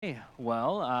Hey,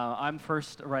 well, I'm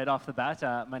first right off the bat.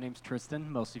 My name's Tristin.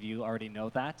 Most of you already know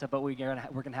that, but we're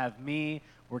gonna have me.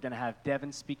 We're gonna have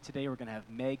Devon speak today. We're gonna have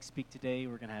Meg speak today.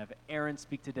 We're gonna have Aaron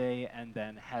speak today, and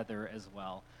then Heather as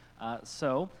well.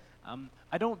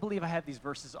 I don't believe I have these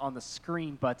verses on the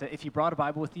screen, but if you brought a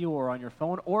Bible with you, or on your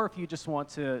phone, or if you just want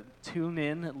to tune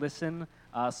in, listen.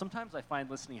 Sometimes I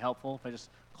find listening helpful if I just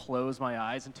close my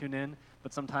eyes and tune in.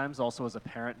 But sometimes also as a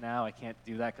parent now, I can't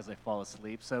do that because I fall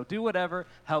asleep. So do whatever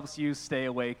helps you stay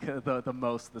awake the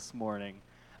most this morning.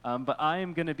 But I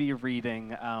am going to be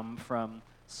reading from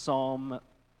Psalm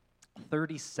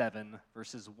 37,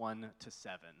 verses 1 to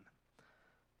 7.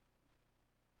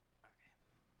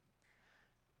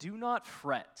 Do not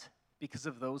fret because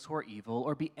of those who are evil,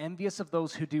 or be envious of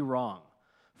those who do wrong.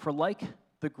 For like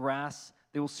the grass,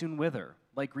 they will soon wither.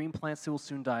 Like green plants, they will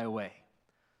soon die away.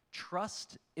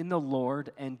 Trust in the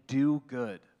Lord and do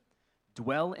good.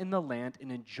 Dwell in the land and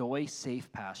enjoy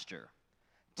safe pasture.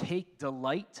 Take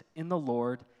delight in the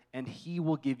Lord, and he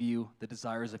will give you the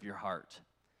desires of your heart.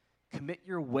 Commit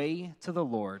your way to the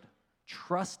Lord.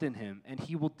 Trust in him, and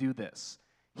he will do this.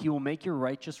 He will make your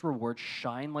righteous reward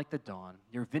shine like the dawn,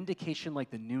 your vindication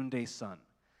like the noonday sun.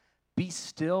 Be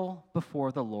still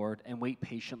before the Lord and wait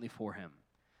patiently for him.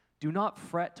 Do not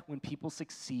fret when people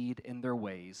succeed in their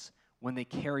ways, when they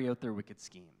carry out their wicked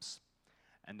schemes.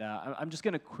 And I'm just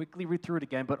going to quickly read through it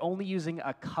again, but only using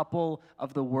a couple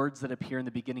of the words that appear in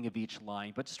the beginning of each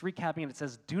line. But just recapping it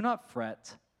says, do not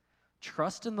fret,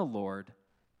 trust in the Lord,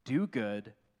 do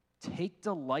good, take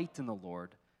delight in the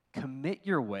Lord, commit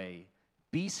your way,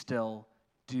 be still,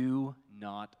 do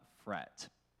not fret.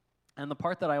 And the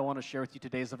part that I want to share with you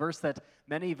today is a verse that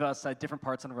many of us at different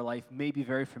parts in our life may be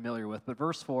very familiar with. But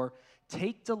verse 4,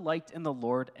 take delight in the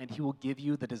Lord, and he will give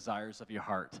you the desires of your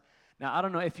heart. Now, I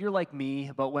don't know if you're like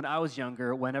me, but when I was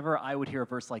younger, whenever I would hear a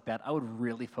verse like that, I would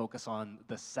really focus on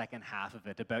the second half of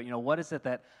it about, what is it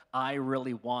that I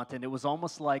really want? And it was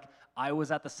almost like I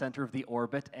was at the center of the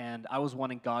orbit, and I was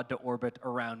wanting God to orbit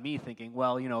around me, thinking,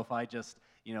 well, if I just,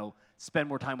 spend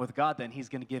more time with God, then he's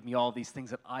going to give me all these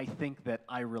things that I think that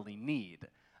I really need.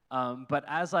 But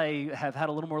as I have had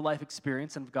a little more life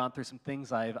experience and gone through some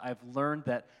things, I've learned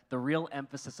that the real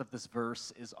emphasis of this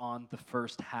verse is on the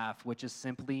first half, which is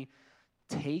simply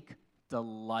take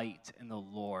delight in the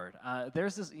Lord.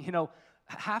 There's this,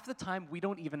 half the time we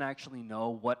don't even actually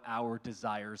know what our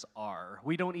desires are.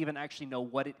 We don't even actually know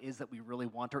what it is that we really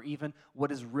want, or even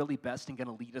what is really best and going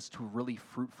to lead us to a really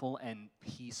fruitful and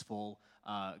peaceful,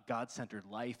 God-centered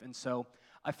life. And so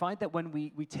I find that when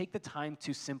we take the time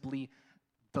to simply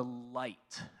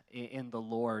delight in the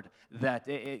Lord, that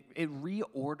it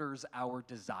reorders our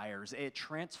desires. It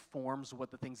transforms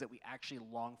what the things that we actually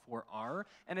long for are.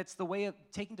 And it's the way of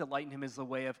taking delight in him is the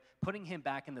way of putting him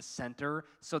back in the center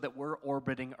so that we're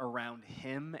orbiting around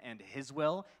him and his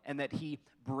will, and that he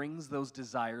brings those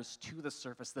desires to the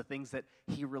surface, the things that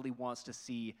he really wants to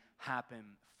see happen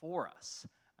for us.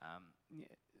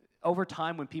 Over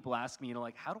time, when people ask me,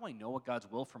 how do I know what God's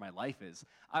will for my life is?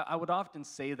 I would often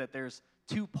say that there's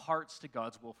two parts to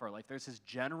God's will for our life. There's his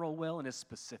general will and his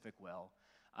specific will.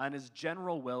 And his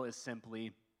general will is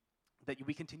simply that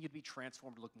we continue to be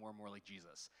transformed to look more and more like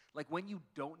Jesus. Like when you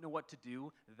don't know what to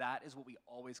do, that is what we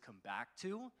always come back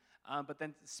to. But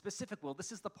then specific will,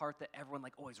 this is the part that everyone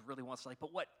always really wants to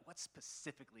but what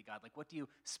specifically, God? What do you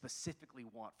specifically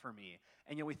want for me?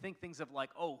 And we think things of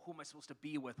who am I supposed to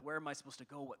be with? Where am I supposed to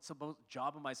go? What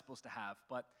job am I supposed to have?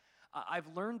 But I've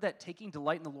learned that taking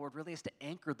delight in the Lord really has to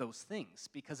anchor those things,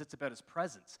 because it's about his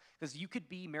presence. Because you could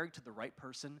be married to the right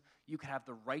person, you could have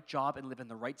the right job and live in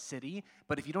the right city,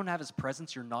 but if you don't have his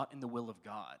presence, you're not in the will of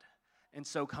God. And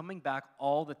so coming back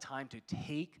all the time to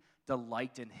take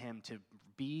delight in him, to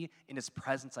be in his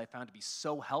presence, I found to be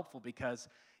so helpful, because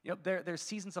there's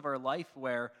seasons of our life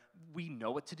where we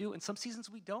know what to do, and some seasons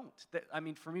we don't.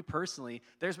 For me personally,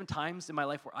 there's been times in my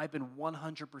life where I've been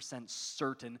 100%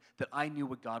 certain that I knew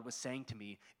what God was saying to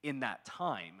me in that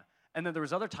time. And then there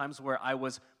was other times where I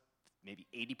was maybe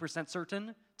 80%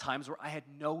 certain, times where I had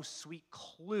no sweet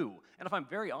clue. And if I'm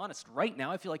very honest, right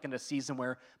now I feel like in a season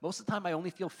where most of the time I only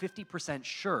feel 50%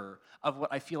 sure of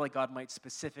what I feel like God might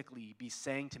specifically be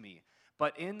saying to me.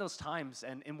 But in those times,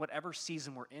 and in whatever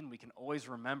season we're in, we can always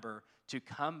remember to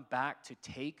come back to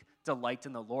take delight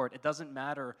in the Lord. It doesn't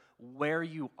matter where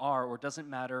you are, or it doesn't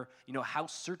matter, how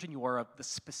certain you are of the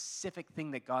specific thing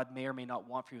that God may or may not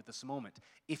want for you at this moment.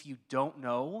 If you don't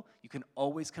know, you can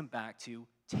always come back to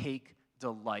take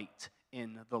delight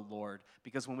in the Lord.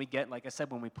 Because when we get, like I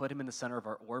said, when we put him in the center of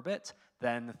our orbit,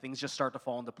 then things just start to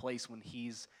fall into place when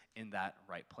he's in that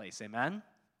right place. Amen?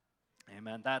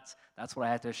 Amen. That's what I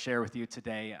had to share with you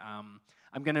today.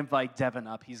 I'm going to invite Devon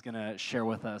up. He's going to share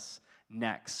with us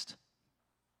next.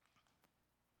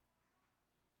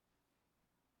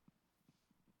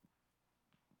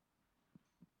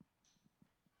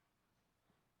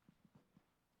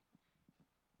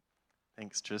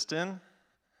 Thanks, Tristin.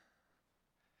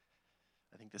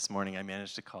 I think this morning I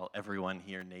managed to call everyone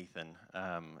here Nathan,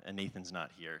 and Nathan's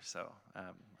not here, so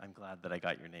I'm glad that I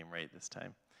got your name right this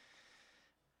time.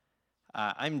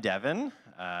 I'm Devon,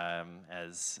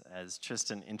 as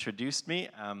Tristin introduced me.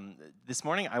 This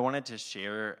morning I wanted to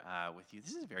share with you,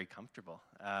 this is very comfortable,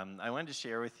 I wanted to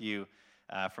share with you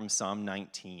from Psalm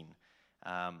 19.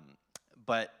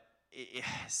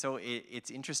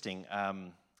 It's interesting.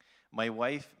 My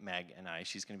wife, Meg, and I,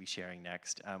 she's going to be sharing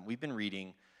next, we've been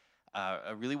reading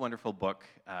a really wonderful book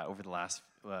over the last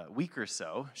week or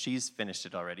so. She's finished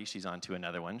it already. She's on to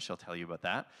another one. She'll tell you about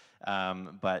that.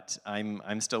 But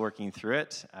I'm still working through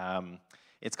it.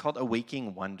 It's called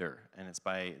Awaking Wonder, and it's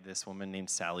by this woman named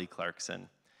Sally Clarkson.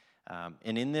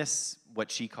 And in this,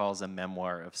 what she calls a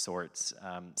memoir of sorts,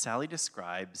 Sally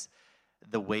describes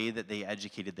the way that they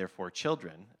educated their 4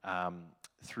 children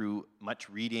through much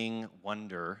reading,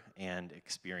 wonder, and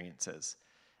experiences.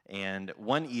 And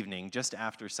one evening, just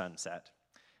after sunset,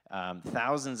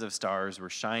 thousands of stars were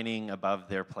shining above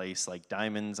their place like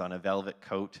diamonds on a velvet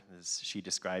coat, as she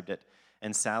described it.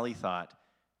 And Sally thought,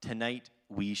 tonight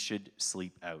we should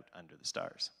sleep out under the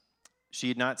stars. She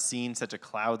had not seen such a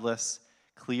cloudless,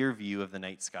 clear view of the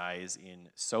night skies in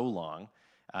so long.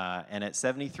 And at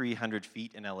 7,300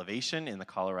 feet in elevation in the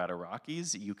Colorado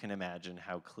Rockies, you can imagine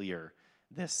how clear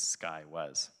this sky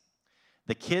was.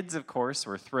 The kids, of course,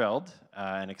 were thrilled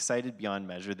and excited beyond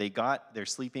measure. They got their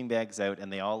sleeping bags out,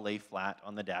 and they all lay flat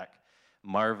on the deck,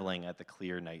 marveling at the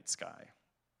clear night sky.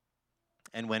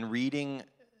 And when reading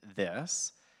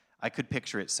this, I could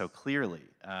picture it so clearly,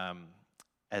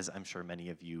 as I'm sure many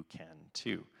of you can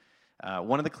too.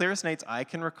 One of the clearest nights I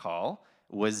can recall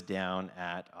was down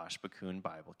at Ashbakun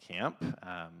Bible Camp.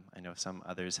 I know some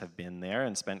others have been there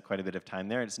and spent quite a bit of time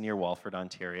there. It's near Walford,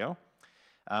 Ontario.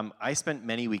 I spent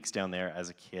many weeks down there as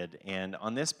a kid, and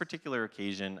on this particular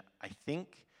occasion, I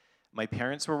think my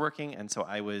parents were working, and so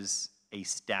I was a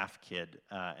staff kid,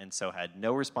 and so had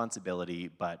no responsibility,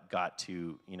 but got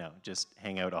to, just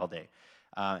hang out all day.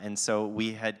 And so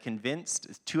we had convinced,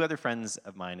 2 other friends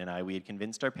of mine and I, we had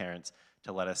convinced our parents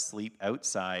to let us sleep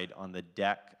outside on the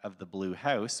deck of the Blue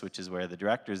House, which is where the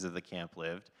directors of the camp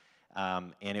lived.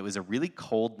 And it was a really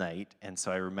cold night, and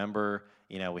so I remember,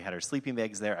 we had our sleeping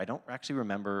bags there. I don't actually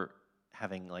remember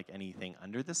having like anything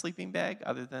under the sleeping bag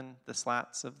other than the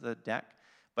slats of the deck,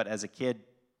 but as a kid,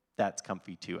 that's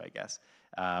comfy too, I guess.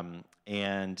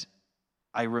 And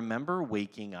I remember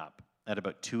waking up at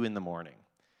about 2 in the morning,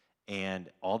 and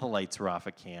all the lights were off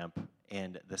at camp,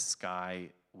 and the sky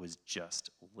was just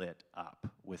lit up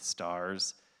with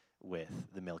stars, with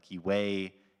the Milky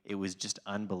Way. It was just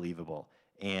unbelievable.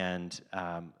 And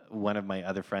one of my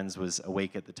other friends was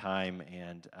awake at the time,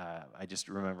 and I just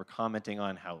remember commenting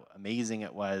on how amazing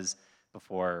it was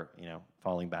before,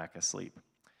 falling back asleep.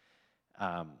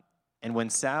 And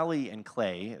when Sally and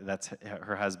Clay, that's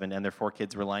her husband, and their 4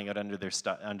 kids were lying out under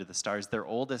the stars, their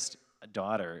oldest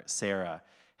daughter, Sarah,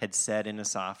 had said in a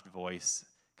soft voice,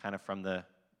 kind of from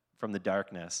the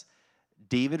darkness,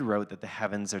 David wrote that the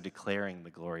heavens are declaring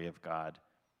the glory of God.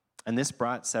 And this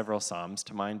brought several Psalms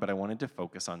to mind, but I wanted to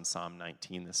focus on Psalm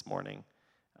 19 this morning.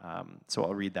 So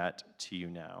I'll read that to you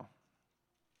now.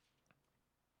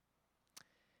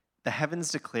 The heavens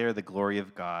declare the glory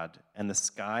of God, and the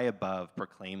sky above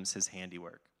proclaims his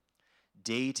handiwork.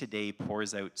 Day to day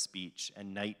pours out speech,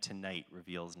 and night to night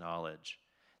reveals knowledge.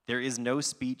 There is no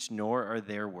speech, nor are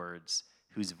there words,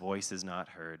 whose voice is not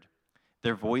heard.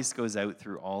 Their voice goes out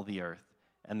through all the earth,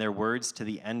 and their words to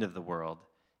the end of the world.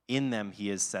 In them he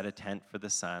has set a tent for the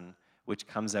sun, which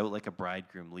comes out like a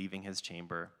bridegroom leaving his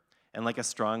chamber, and like a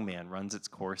strong man runs its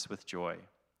course with joy.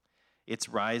 Its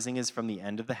rising is from the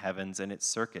end of the heavens, and its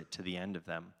circuit to the end of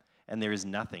them, and there is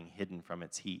nothing hidden from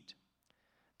its heat.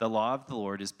 The law of the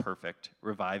Lord is perfect,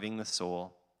 reviving the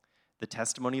soul. The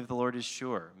testimony of the Lord is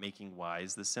sure, making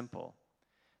wise the simple.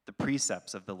 The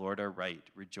precepts of the Lord are right,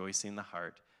 rejoicing the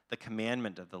heart. The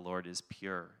commandment of the Lord is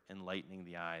pure, enlightening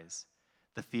the eyes.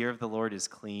 The fear of the Lord is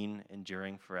clean,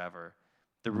 enduring forever.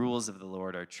 The rules of the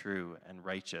Lord are true and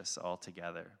righteous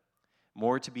altogether.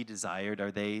 More to be desired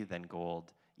are they than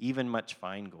gold, even much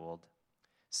fine gold.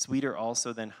 Sweeter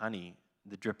also than honey,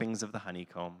 the drippings of the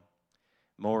honeycomb.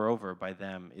 Moreover, by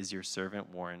them is your servant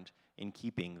warned. In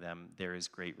keeping them there is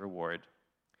great reward.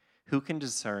 Who can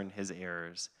discern his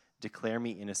errors? Declare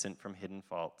me innocent from hidden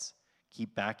faults.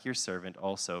 Keep back your servant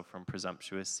also from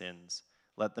presumptuous sins.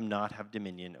 Let them not have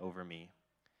dominion over me.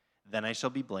 Then I shall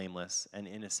be blameless and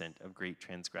innocent of great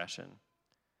transgression.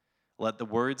 Let the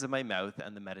words of my mouth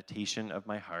and the meditation of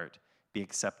my heart be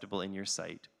acceptable in your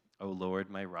sight, O Lord,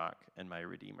 my rock and my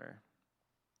redeemer.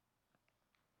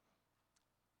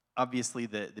 Obviously,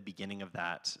 the beginning of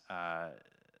that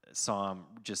psalm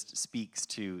just speaks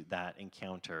to that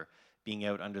encounter, being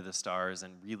out under the stars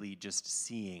and really just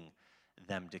seeing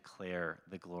them declare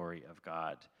the glory of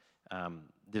God.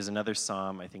 There's another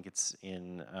psalm, I think it's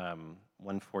in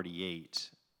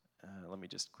 148. Let me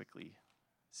just quickly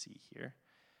see here,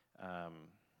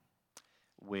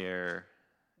 where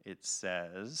it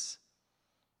says,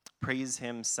 "Praise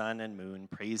him, sun and moon.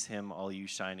 Praise him, all you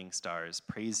shining stars.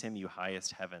 Praise him, you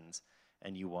highest heavens,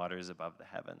 and you waters above the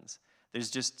heavens." There's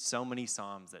just so many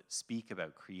psalms that speak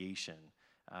about creation,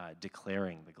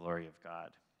 declaring the glory of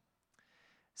God.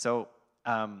 So,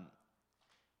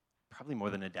 probably more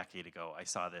than a decade ago, I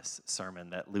saw this sermon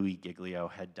that Louis Giglio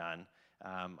had done.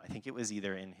 I think it was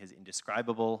either in his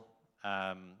Indescribable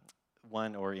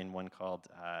one or in one called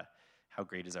How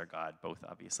Great Is Our God, both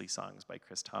obviously songs by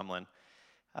Chris Tomlin.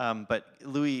 But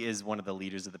Louis is one of the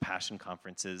leaders of the Passion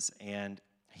Conferences, and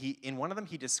in one of them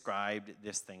he described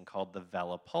this thing called the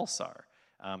Vela Pulsar,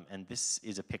 and this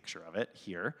is a picture of it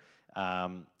here.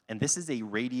 And this is a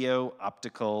radio,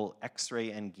 optical,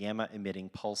 X-ray, and gamma-emitting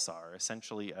pulsar,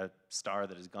 essentially a star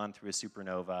that has gone through a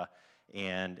supernova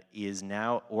and is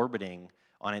now orbiting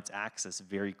on its axis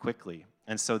very quickly.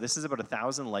 And so this is about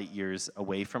 1,000 light years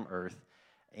away from Earth,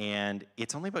 and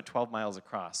it's only about 12 miles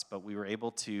across, but we were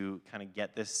able to kind of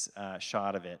get this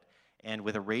shot of it. And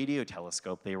with a radio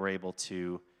telescope, they were able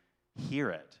to hear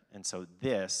it. And so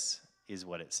this is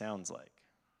what it sounds like.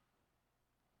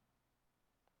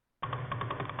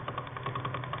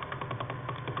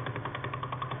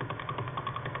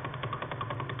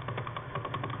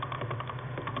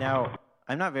 Now,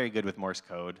 I'm not very good with Morse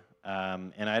code,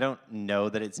 and I don't know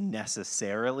that it's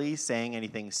necessarily saying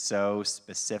anything so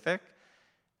specific,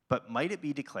 but might it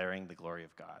be declaring the glory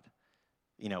of God?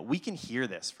 You know, we can hear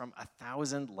this from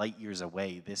 1,000 light years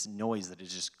away, this noise that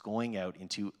is just going out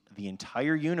into the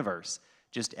entire universe,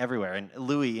 just everywhere. And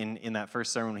Louis, in that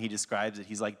first sermon, when he describes it,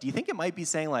 he's like, do you think it might be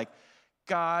saying, like,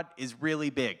 God is really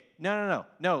big? No,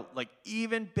 like,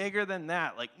 even bigger than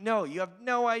that. Like, no, you have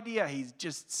no idea. He's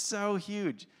just so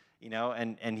huge, you know,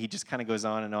 and he just kind of goes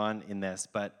on and on in this.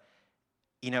 But,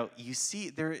 you know, you see,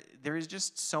 there is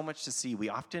just so much to see. We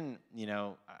often, you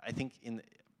know, I think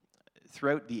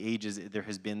throughout the ages, there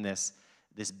has been this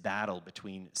battle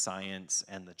between science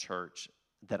and the church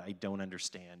that I don't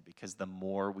understand, because the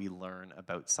more we learn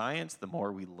about science, the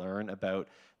more we learn about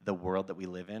the world that we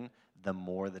live in, the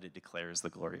more that it declares the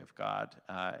glory of God,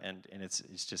 and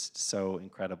it's just so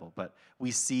incredible. But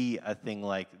we see a thing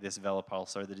like this Vela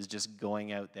Pulsar that is just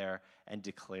going out there and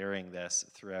declaring this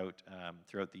throughout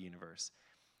the universe.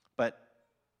 But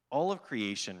all of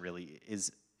creation really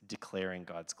is declaring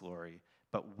God's glory,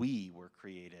 but we were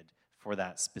created for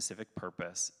that specific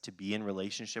purpose, to be in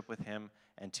relationship with him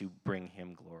and to bring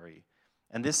him glory.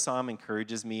 And this psalm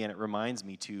encourages me, and it reminds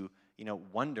me to, you know,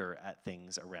 wonder at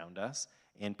things around us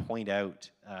and point out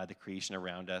the creation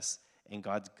around us and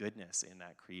God's goodness in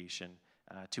that creation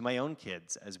to my own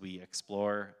kids as we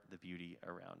explore the beauty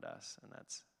around us. And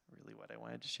that's really what I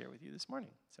wanted to share with you this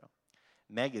morning. So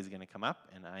Meg is going to come up,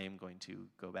 and I am going to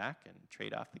go back and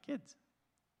trade off the kids.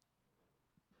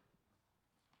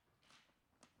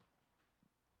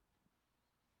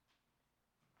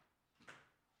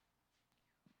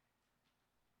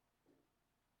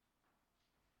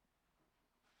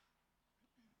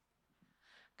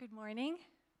 Good morning.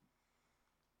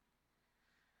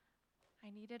 I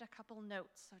needed a couple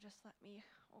notes, so just let me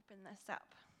open this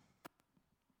up.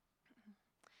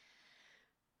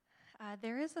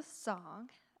 There is a song.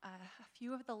 A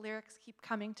few of the lyrics keep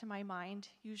coming to my mind,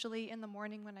 usually in the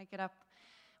morning when I get up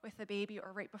with the baby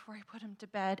or right before I put him to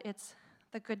bed. It's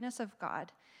The Goodness of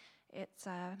God. It's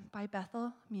by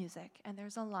Bethel Music, and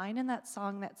there's a line in that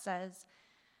song that says,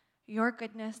 "Your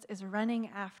goodness is running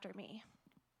after me."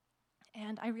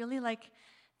 And I really like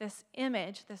this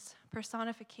image, this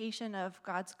personification of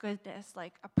God's goodness,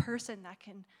 like a person that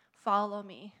can follow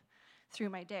me through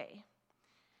my day.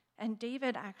 And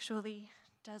David actually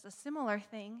does a similar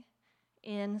thing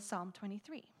in Psalm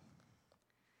 23.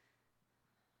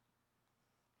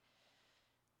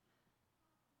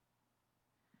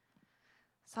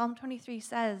 Psalm 23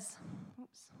 says,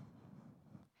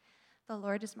 "The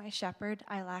Lord is my shepherd,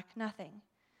 I lack nothing.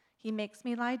 He makes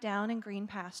me lie down in green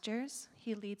pastures.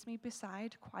 He leads me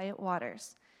beside quiet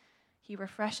waters. He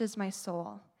refreshes my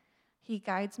soul. He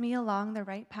guides me along the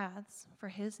right paths for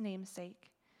his name's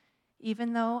sake.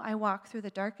 Even though I walk through the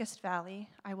darkest valley,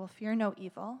 I will fear no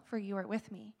evil, for you are with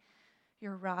me.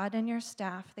 Your rod and your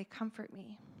staff, they comfort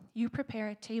me. You prepare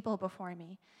a table before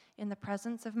me in the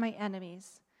presence of my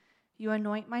enemies. You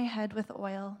anoint my head with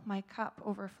oil, my cup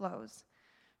overflows.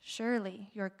 Surely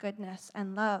your goodness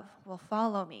and love will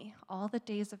follow me all the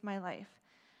days of my life,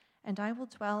 and I will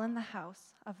dwell in the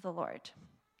house of the Lord.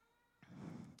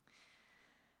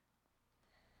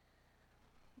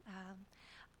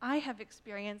 I have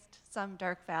experienced some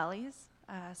dark valleys,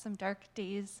 some dark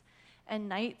days and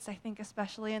nights, I think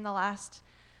especially in the last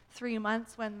 3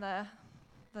 months when the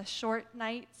short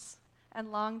nights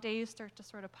and long days start to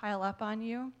sort of pile up on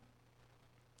you.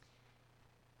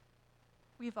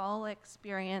 We've all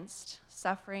experienced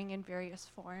suffering in various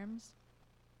forms,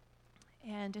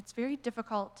 and it's very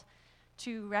difficult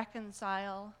to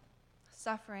reconcile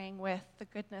suffering with the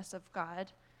goodness of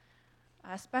God,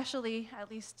 especially,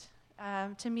 at least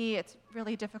to me, it's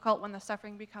really difficult when the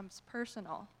suffering becomes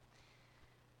personal,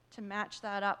 to match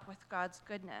that up with God's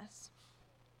goodness.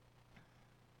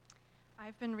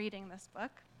 I've been reading this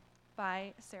book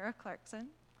by Sarah Clarkson.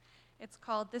 It's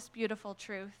called This Beautiful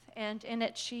Truth, and in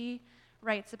it she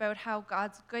writes about how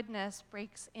God's goodness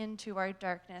breaks into our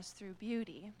darkness through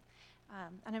beauty.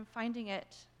 And I'm finding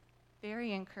it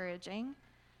very encouraging.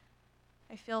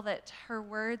 I feel that her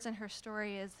words and her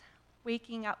story is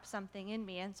waking up something in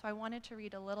me, and so I wanted to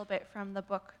read a little bit from the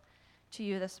book to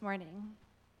you this morning.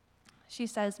 She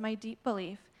says, "My deep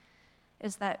belief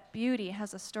is that beauty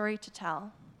has a story to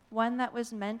tell, one that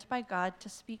was meant by God to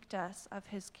speak to us of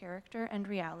his character and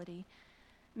reality,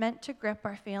 meant to grip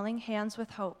our failing hands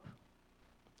with hope.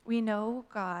 We know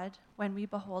God when we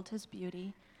behold his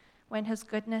beauty, when his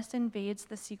goodness invades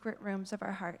the secret rooms of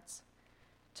our hearts.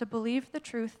 To believe the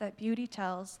truth that beauty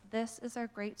tells, this is our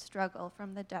great struggle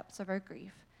from the depths of our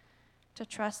grief. To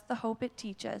trust the hope it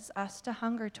teaches us to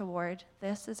hunger toward,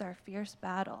 this is our fierce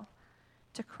battle.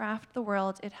 To craft the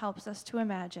world it helps us to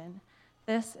imagine,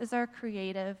 this is our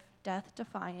creative,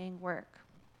 death-defying work."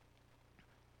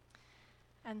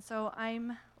 And so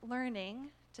I'm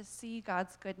learning to see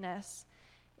God's goodness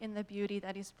in the beauty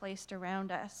that he's placed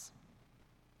around us.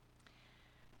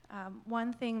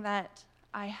 One thing that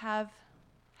I have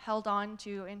held on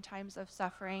to in times of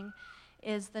suffering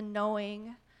is the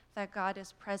knowing that God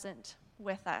is present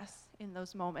with us in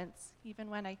those moments. Even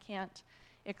when I can't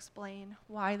explain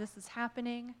why this is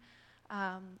happening,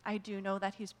 I do know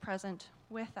that he's present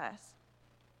with us.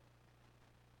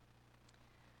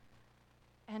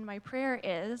 And my prayer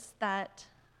is that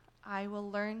I will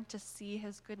learn to see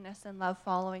his goodness and love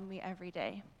following me every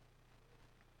day.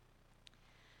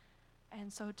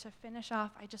 And so to finish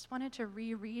off, I just wanted to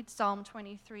reread Psalm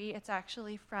 23. It's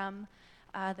actually from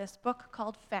this book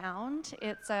called Found.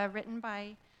 It's written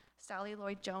by Sally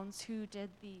Lloyd-Jones, who did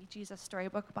the Jesus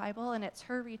Storybook Bible, and it's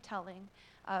her retelling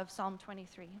of Psalm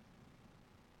 23.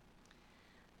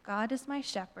 "God is my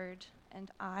shepherd,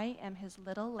 and I am his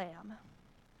little lamb.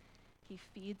 He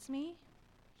feeds me,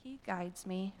 he guides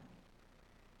me,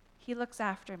 he looks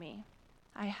after me.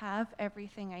 I have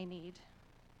everything I need.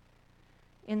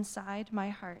 Inside, my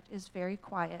heart is very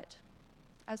quiet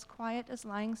as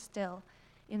lying still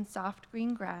in soft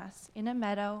green grass in a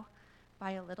meadow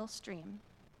by a little stream.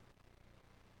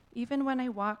 Even when I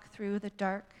walk through the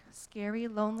dark, scary,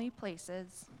 lonely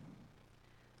places,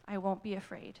 I won't be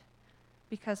afraid,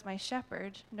 because my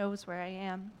shepherd knows where I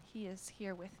am. He is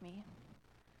here with me.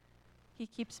 He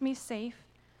keeps me safe.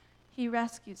 He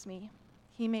rescues me.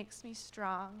 He makes me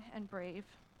strong and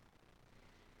brave.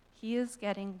 He is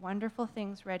getting wonderful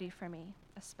things ready for me,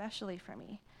 especially for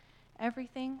me,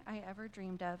 everything I ever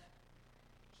dreamed of.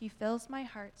 He fills my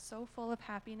heart so full of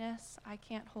happiness, I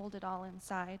can't hold it all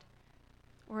inside.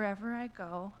 Wherever I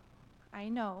go, I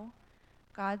know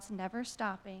God's never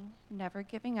stopping, never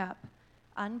giving up,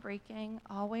 unbreaking,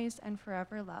 always and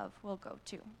forever love will go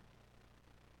to."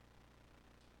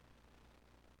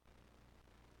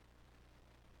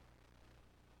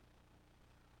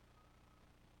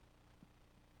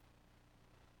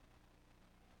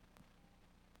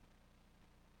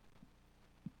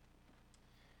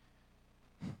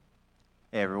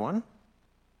 Hey everyone.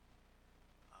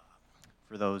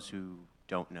 For those who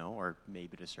don't know, or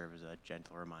maybe to serve as a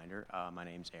gentle reminder, my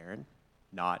name's Aaron,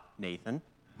 not Nathan.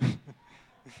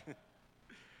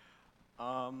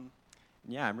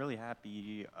 Yeah, I'm really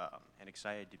happy and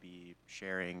excited to be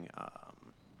sharing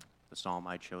the psalm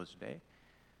I chose today.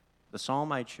 The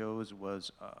psalm I chose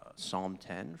was Psalm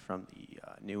 10 from the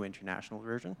New International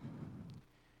Version.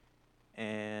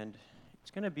 And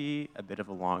it's going to be a bit of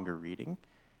a longer reading.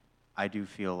 I do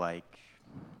feel like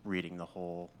reading the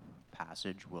whole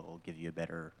passage will give you a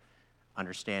better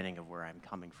understanding of where I'm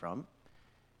coming from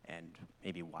and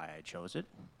maybe why I chose it.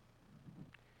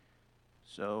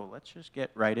 So let's just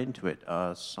get right into it.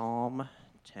 Psalm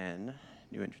 10,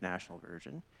 New International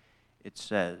Version. It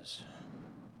says,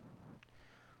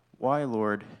 "Why,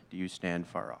 Lord, do you stand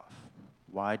far off?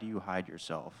 Why do you hide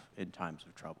yourself in times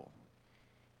of trouble?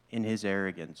 In his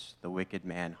arrogance, the wicked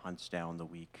man hunts down the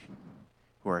weak,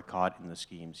 who are caught in the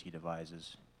schemes he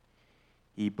devises.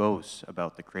 He boasts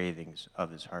about the cravings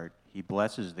of his heart. He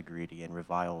blesses the greedy and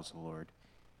reviles the Lord.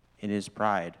 In his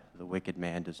pride, the wicked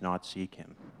man does not seek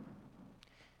him.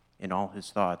 In all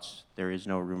his thoughts, there is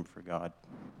no room for God.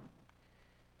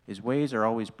 His ways are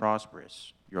always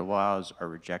prosperous. Your laws are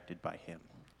rejected by him.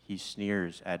 He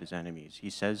sneers at his enemies. He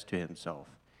says to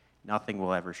himself, 'Nothing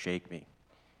will ever shake me.'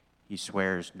 He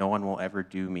swears, 'No one will ever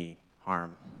do me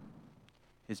harm.'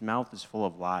 His mouth is full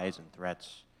of lies and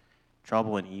threats.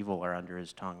 Trouble and evil are under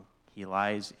his tongue. He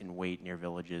lies in wait near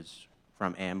villages.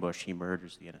 From ambush, he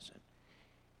murders the innocent.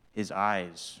 His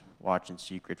eyes watch in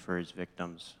secret for his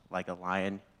victims. Like a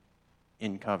lion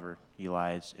in cover, he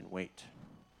lies in wait.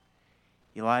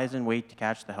 He lies in wait to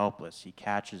catch the helpless. He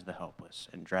catches the helpless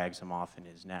and drags them off in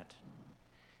his net.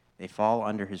 They fall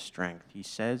under his strength. He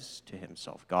says to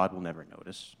himself, 'God will never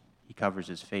notice.' He covers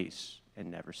his face and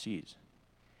never sees.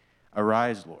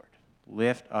 Arise, Lord.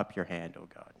 Lift up your hand, O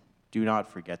God. Do not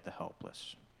forget the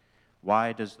helpless.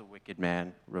 Why does the wicked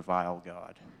man revile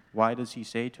God? Why does he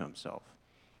say to himself,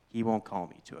 'He won't call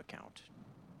me to account'?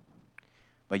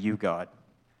 But you, God,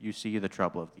 you see the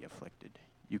trouble of the afflicted.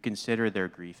 You consider their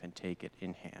grief and take it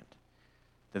in hand.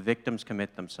 The victims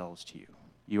commit themselves to you.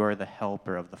 You are the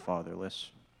helper of the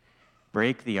fatherless.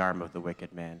 Break the arm of the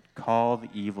wicked man. Call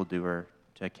the evildoer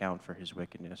to account for his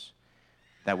wickedness,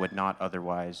 that would not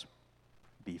otherwise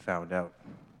be found out.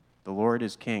 The Lord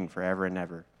is king forever and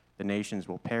ever. The nations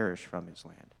will perish from his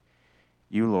land.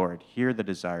 You, Lord, hear the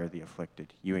desire of the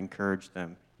afflicted. You encourage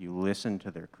them. You listen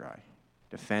to their cry,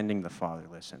 defending the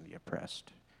fatherless and the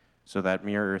oppressed, so that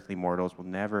mere earthly mortals will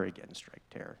never again strike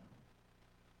terror."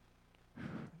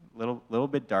 Little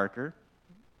bit darker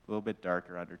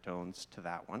undertones to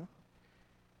that one.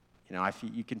 You know,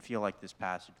 you can feel like this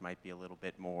passage might be a little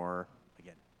bit more,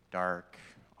 again, dark,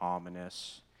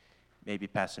 ominous, maybe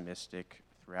pessimistic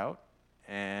throughout.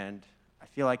 And I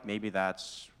feel like maybe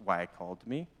that's why it called to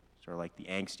me, sort of like the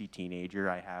angsty teenager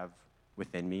I have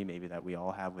within me, maybe that we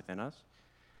all have within us.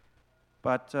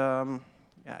 But yeah,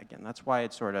 again, that's why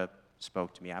it sort of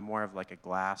spoke to me. I'm more of like a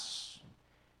glass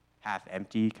half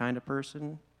empty kind of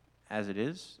person as it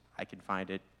is. I can find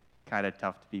it kind of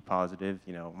tough to be positive.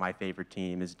 You know, my favorite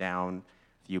team is down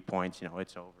a few points. You know,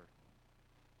 it's over.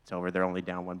 It's over. They're only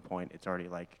down 1 point. It's already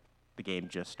like the game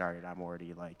just started. I'm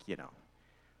already like, you know,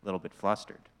 a little bit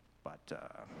flustered. But,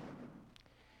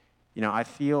 you know, I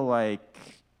feel like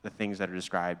the things that are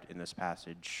described in this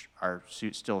passage are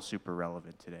still super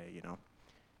relevant today, you know.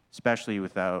 Especially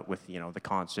with you know, the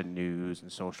constant news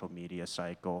and social media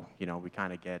cycle. You know, we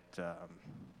kind of get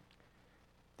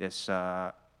this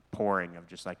pouring of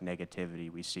just like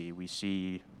negativity we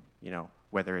see, you know,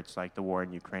 whether it's like the war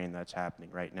in Ukraine that's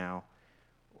happening right now,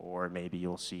 or maybe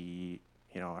you'll see,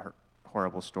 you know, a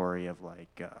horrible story of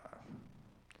like,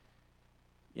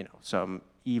 you know, some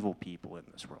evil people in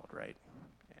this world, right?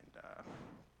 And,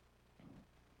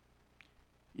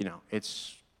 you know, it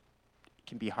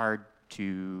can be hard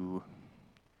to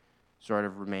sort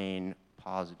of remain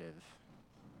positive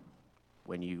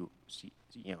when you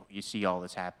see all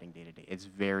this happening day to day. It's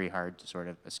very hard to sort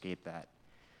of escape that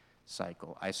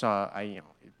cycle. You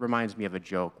know, it reminds me of a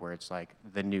joke where it's like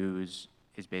the news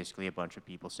is basically a bunch of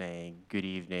people saying good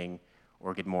evening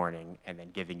or good morning and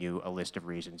then giving you a list of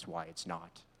reasons why it's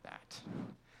not that.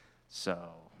 So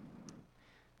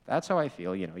that's how I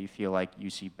feel. You know, you feel like you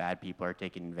see bad people are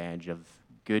taking advantage of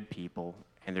good people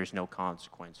and there's no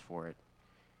consequence for it.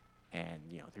 And,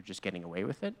 you know, they're just getting away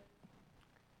with it.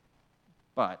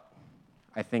 But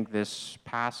I think this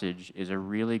passage is a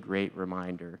really great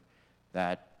reminder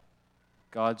that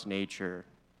God's nature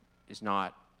is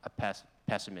not a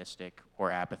pessimistic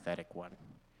or apathetic one.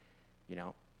 You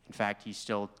know, in fact, he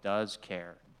still does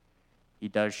care. He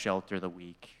does shelter the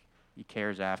weak. He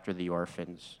cares after the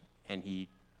orphans, and he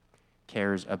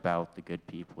cares about the good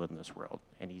people in this world,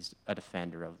 and he's a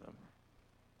defender of them.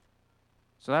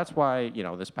 So that's why, you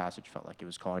know, this passage felt like it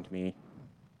was calling to me,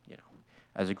 you know,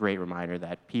 as a great reminder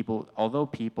that people, although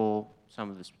some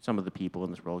of the people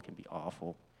in this world can be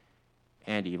awful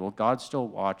and evil, God still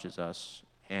watches us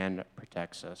and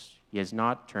protects us. He has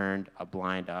not turned a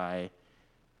blind eye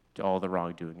to all the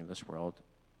wrongdoing in this world,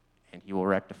 and he will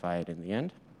rectify it in the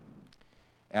end.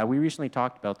 We recently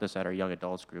talked about this at our young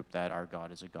adults group, that our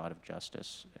God is a God of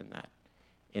justice, and that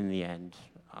in the end,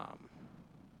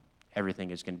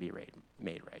 everything is going to be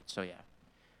made right. So yeah,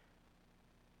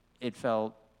 it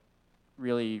felt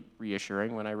really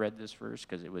reassuring when I read this verse,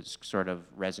 because it was sort of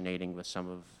resonating with some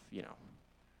of,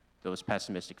 those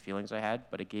pessimistic feelings I had,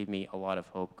 but it gave me a lot of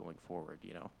hope going forward,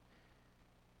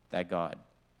 that God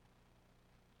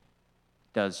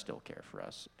does still care for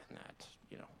us, and that,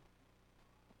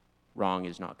 wrong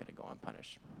is not going to go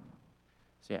unpunished.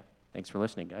 So yeah, thanks for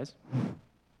listening, guys.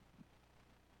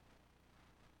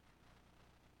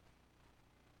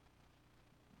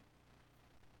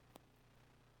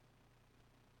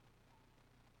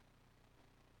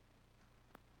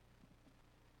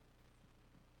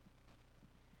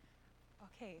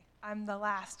 Okay, I'm the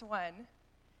last one.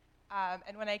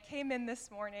 And when I came in this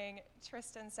morning,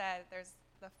 Tristin said, there's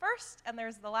the first and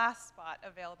there's the last spot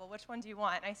available. Which one do you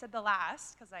want? And I said the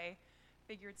last, because I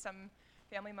figured some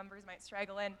family members might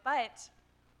straggle in. But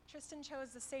Tristin chose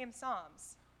the same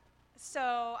Psalms.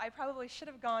 So I probably should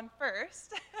have gone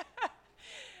first.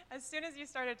 As soon as you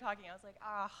started talking, I was like,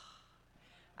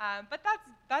 but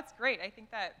that's great. I think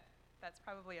that's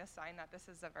probably a sign that this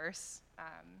is a verse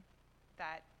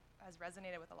that has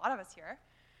resonated with a lot of us here.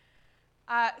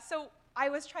 So I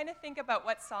was trying to think about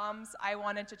what Psalms I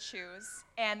wanted to choose,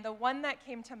 and the one that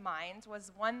came to mind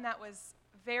was one that was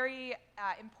very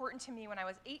important to me when I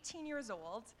was 18 years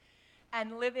old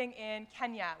and living in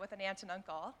Kenya with an aunt and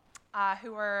uncle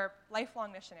who were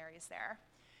lifelong missionaries there.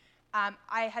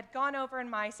 I had gone over in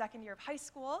my second year of high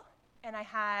school, and I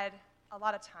had a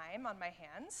lot of time on my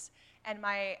hands, and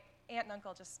my aunt and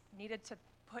uncle just needed to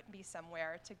put me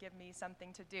somewhere to give me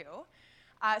something to do.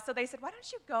 So they said, why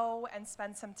don't you go and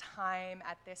spend some time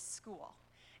at this school?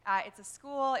 It's a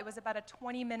school. It was about a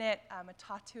 20-minute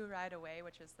matatu ride away,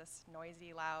 which is this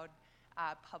noisy, loud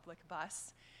public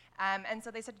bus. And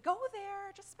so they said, go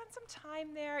there, just spend some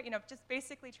time there, just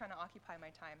basically trying to occupy my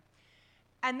time.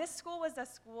 And this school was a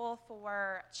school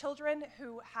for children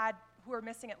who were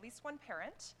missing at least one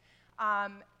parent,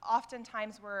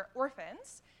 oftentimes were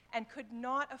orphans, and could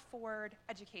not afford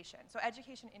education. So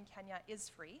education in Kenya is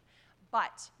free,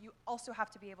 but you also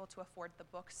have to be able to afford the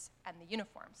books and the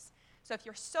uniforms. So if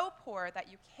you're so poor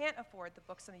that you can't afford the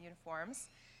books and the uniforms,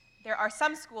 there are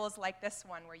some schools like this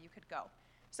one where you could go.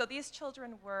 So these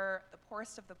children were the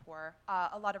poorest of the poor,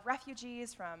 a lot of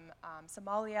refugees from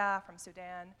Somalia, from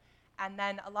Sudan, and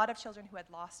then a lot of children who had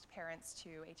lost parents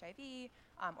to HIV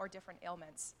or different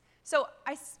ailments. So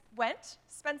I went,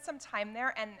 spent some time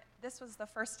there, and this was the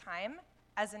first time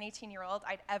as an 18-year-old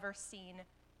I'd ever seen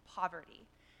poverty.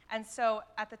 And so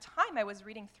at the time I was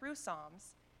reading through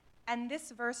Psalms, and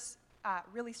this verse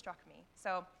really struck me.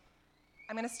 So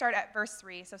I'm going to start at verse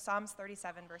 3. So Psalms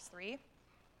 37, verse 3.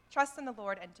 Trust in the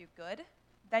Lord and do good,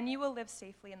 then you will live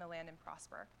safely in the land and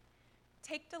prosper.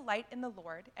 Take delight in the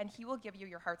Lord, and he will give you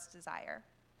your heart's desire.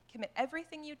 Commit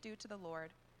everything you do to the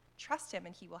Lord. Trust him,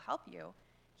 and he will help you.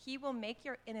 He will make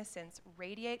your innocence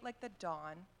radiate like the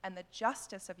dawn, and the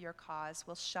justice of your cause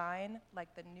will shine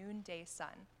like the noonday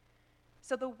sun.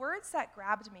 So the words that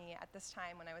grabbed me at this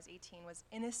time when I was 18 was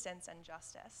innocence and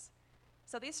justice.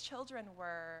 So these children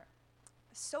were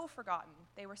so forgotten.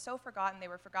 They were so forgotten. They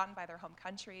were forgotten by their home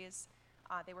countries.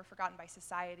 They were forgotten by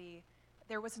society.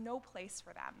 There was no place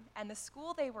for them. And the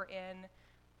school they were in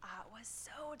was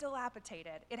so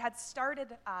dilapidated. It had started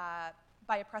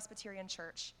by a Presbyterian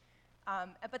church.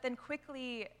 But then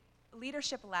quickly,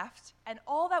 leadership left, and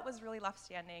all that was really left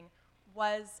standing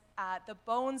was the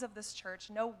bones of this church,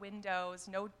 no windows,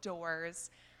 no doors.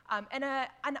 And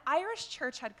an Irish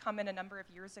church had come in a number of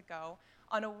years ago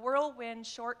on a whirlwind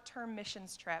short-term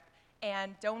missions trip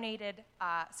and donated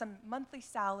some monthly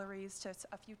salaries to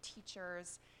a few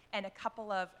teachers and a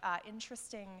couple of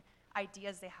interesting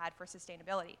ideas they had for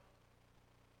sustainability.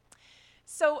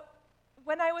 So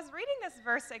when I was reading this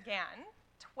verse again,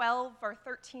 12 or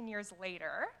 13 years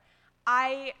later,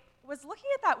 I was looking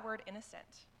at that word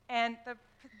innocent. And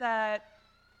the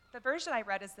version I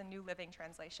read is the New Living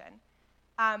Translation.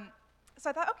 So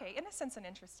I thought, okay, innocent's an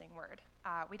interesting word.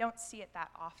 We don't see it that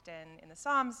often in the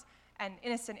Psalms, and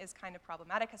innocent is kind of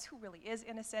problematic, because who really is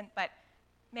innocent? But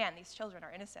man, these children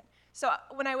are innocent. So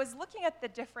when I was looking at the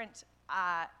different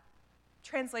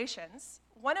translations,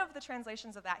 one of the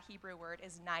translations of that Hebrew word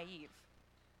is naive.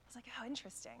 I was like, oh,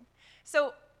 interesting.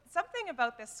 So something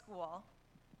about this school,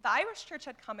 the Irish church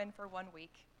had come in for 1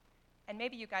 week, and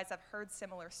maybe you guys have heard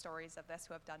similar stories of this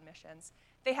who have done missions.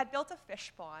 They had built a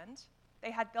fish pond,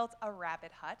 they had built a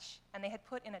rabbit hutch, and they had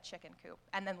put in a chicken coop,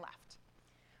 and then left.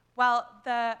 Well,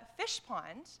 the fish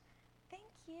pond, thank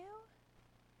you.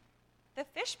 The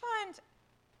fish pond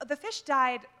the fish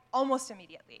died almost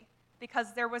immediately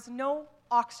because there was no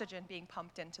oxygen being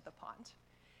pumped into the pond.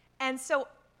 And so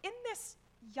in this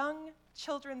young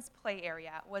children's play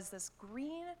area was this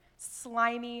green,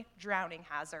 slimy drowning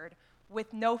hazard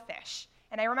with no fish.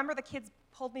 And I remember the kids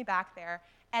pulled me back there,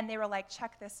 and they were like,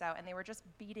 check this out. And they were just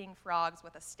beating frogs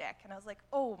with a stick. And I was like,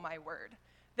 oh, my word.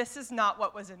 This is not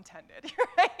what was intended,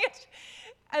 right?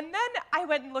 And then I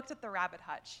went and looked at the rabbit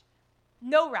hutch.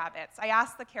 No rabbits. I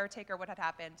asked the caretaker what had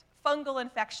happened. Fungal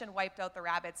infection wiped out the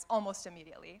rabbits almost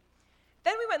immediately.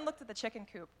 Then we went and looked at the chicken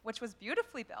coop, which was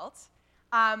beautifully built.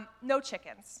 No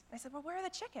chickens. I said, well, where are the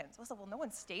chickens? I said, well, no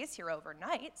one stays here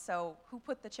overnight, so who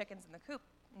put the chickens in the coop?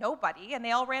 Nobody, and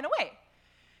they all ran away.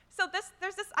 So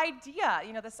there's this idea,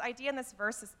 this idea in this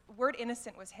verse, this word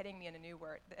innocent was hitting me in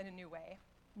a new way.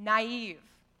 Naive.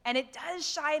 And it does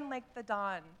shine like the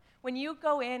dawn. When you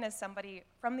go in as somebody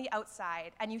from the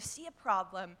outside and you see a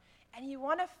problem and you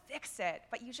want to fix it,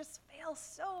 but you just fail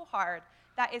so hard,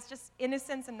 that is just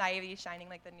innocence and naivety shining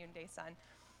like the noonday sun.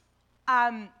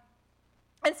 And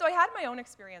so I had my own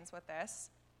experience with this.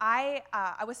 I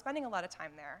was spending a lot of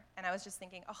time there, and I was just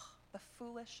thinking, oh, the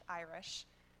foolish Irish.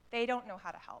 They don't know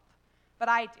how to help, but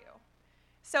I do.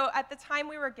 So at the time,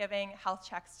 we were giving health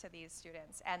checks to these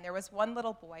students, and there was one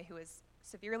little boy who was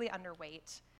severely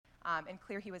underweight, and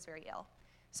clear he was very ill.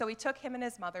 So we took him and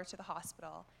his mother to the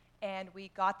hospital, and we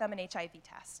got them an HIV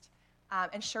test.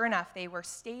 And sure enough, they were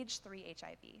stage 3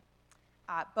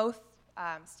 HIV, both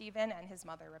Stephen and his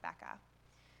mother, Rebecca.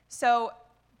 So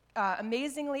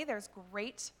amazingly, there's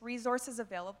great resources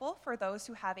available for those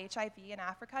who have HIV in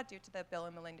Africa due to the Bill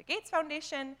and Melinda Gates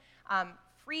Foundation,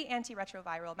 free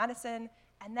antiretroviral medicine,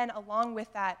 and then along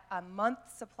with that, a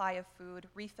month's supply of food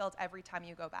refilled every time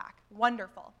you go back.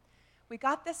 Wonderful. We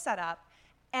got this set up,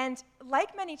 and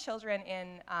like many children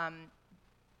in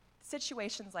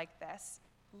situations like this,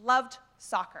 loved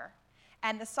soccer.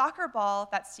 And the soccer ball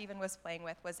that Stephen was playing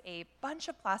with was a bunch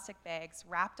of plastic bags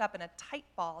wrapped up in a tight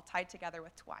ball tied together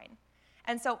with twine.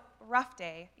 And so, rough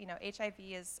day, HIV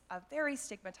is a very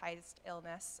stigmatized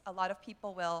illness. A lot of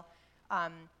people will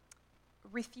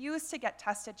refuse to get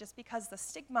tested just because the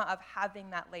stigma of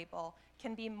having that label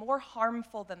can be more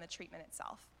harmful than the treatment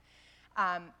itself.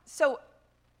 So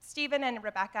Stephen and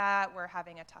Rebecca were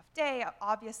having a tough day,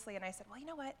 obviously, and I said, well, you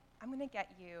know what? I'm going to get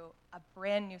you a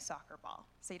brand new soccer ball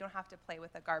so you don't have to play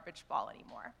with a garbage ball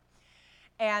anymore.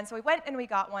 And so we went and we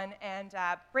got one, and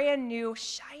brand new,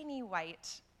 shiny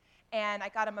white. And I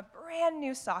got him a brand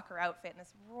new soccer outfit in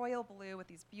this royal blue with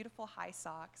these beautiful high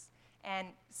socks, and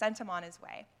sent him on his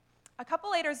way. A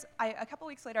couple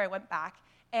weeks later, I went back,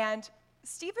 and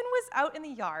Stephen was out in the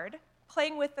yard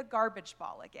playing with the garbage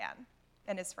ball again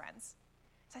and his friends.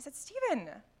 So I said, Stephen,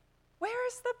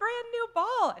 where's the brand new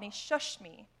ball? And he shushed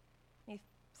me. And he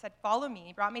said, follow me.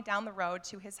 He brought me down the road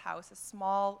to his house, a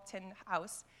small tin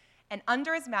house, and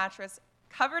under his mattress,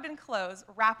 covered in clothes,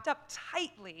 wrapped up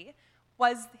tightly,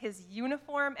 was his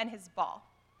uniform and his ball.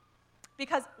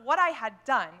 Because what I had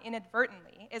done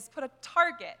inadvertently is put a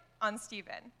target on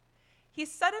Stephen. He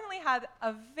suddenly had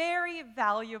a very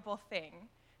valuable thing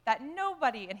that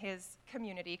nobody in his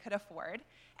community could afford,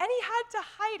 and he had to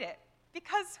hide it,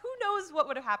 because who knows what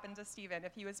would have happened to Stephen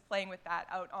if he was playing with that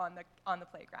out on the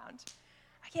playground.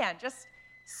 Again, just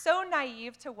so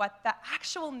naive to what the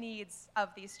actual needs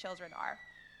of these children are.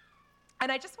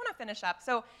 And I just want to finish up.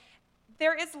 So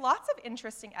there is lots of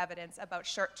interesting evidence about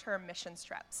short-term mission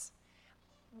trips.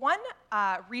 One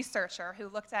researcher who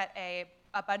looked at a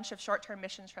bunch of short-term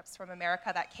mission trips from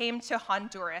America that came to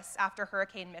Honduras after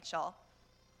Hurricane Mitchell,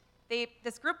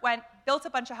 this group went, built a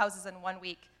bunch of houses in 1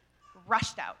 week,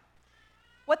 rushed out.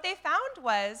 What they found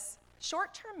was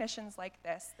short-term missions like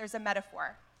this, there's a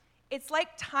metaphor. It's like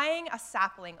tying a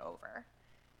sapling over.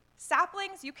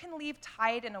 Saplings you can leave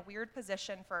tied in a weird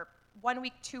position for 1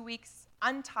 week, 2 weeks,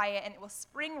 untie it, and it will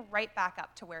spring right back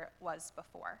up to where it was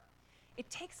before. It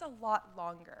takes a lot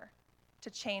longer to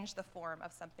change the form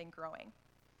of something growing.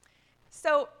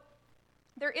 So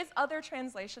there is other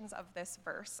translations of this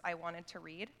verse I wanted to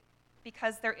read,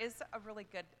 because there is a really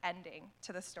good ending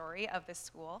to the story of this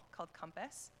school called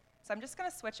Compass. So I'm just going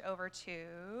to switch over to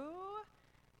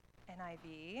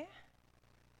NIV.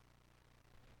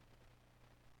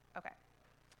 Okay.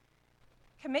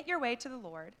 Commit your way to the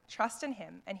Lord, trust in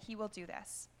him, and he will do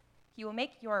this. He will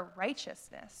make your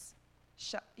righteous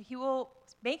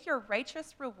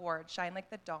reward shine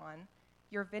like the dawn,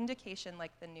 your vindication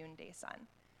like the noonday sun.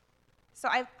 So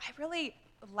I really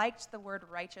liked the word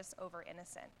righteous over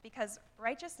innocent, because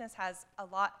righteousness has a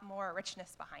lot more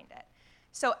richness behind it.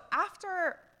 So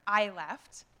after I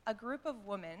left, a group of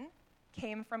women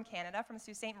came from Canada, from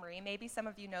Sault Ste. Marie. Maybe some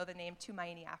of you know the name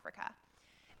Tumaini, Africa.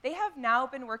 They have now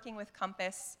been working with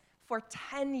Compass for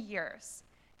 10 years.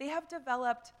 They have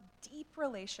developed deep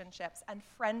relationships and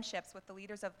friendships with the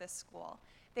leaders of this school.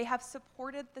 They have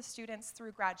supported the students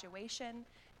through graduation.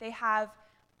 They have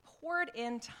poured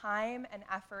in time and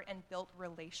effort and built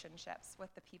relationships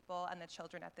with the people and the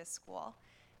children at this school.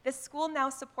 This school now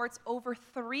supports over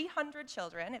 300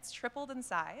 children. It's tripled in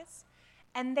size.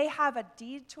 And they have a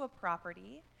deed to a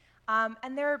property.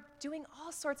 And they're doing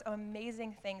all sorts of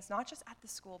amazing things, not just at the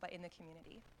school, but in the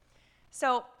community.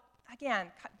 So again,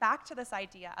 back to this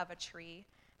idea of a tree.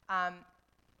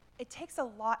 It takes a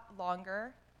lot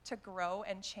longer to grow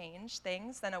and change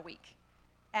things than a week.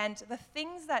 And the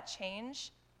things that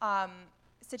change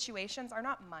situations are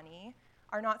not money,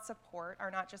 are not support,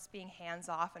 are not just being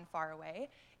hands-off and far away.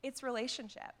 It's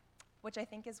relationship, which I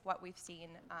think is what we've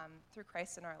seen through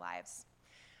Christ in our lives.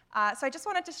 So I just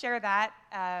wanted to share that,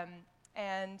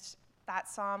 and that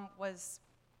psalm was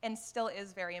and still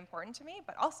is very important to me,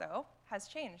 but also has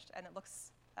changed, and it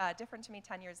looks different to me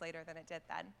 10 years later than it did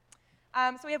then.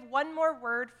 So we have one more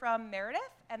word from Meredith,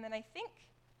 and then I think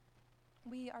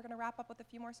we are going to wrap up with a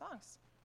few more songs.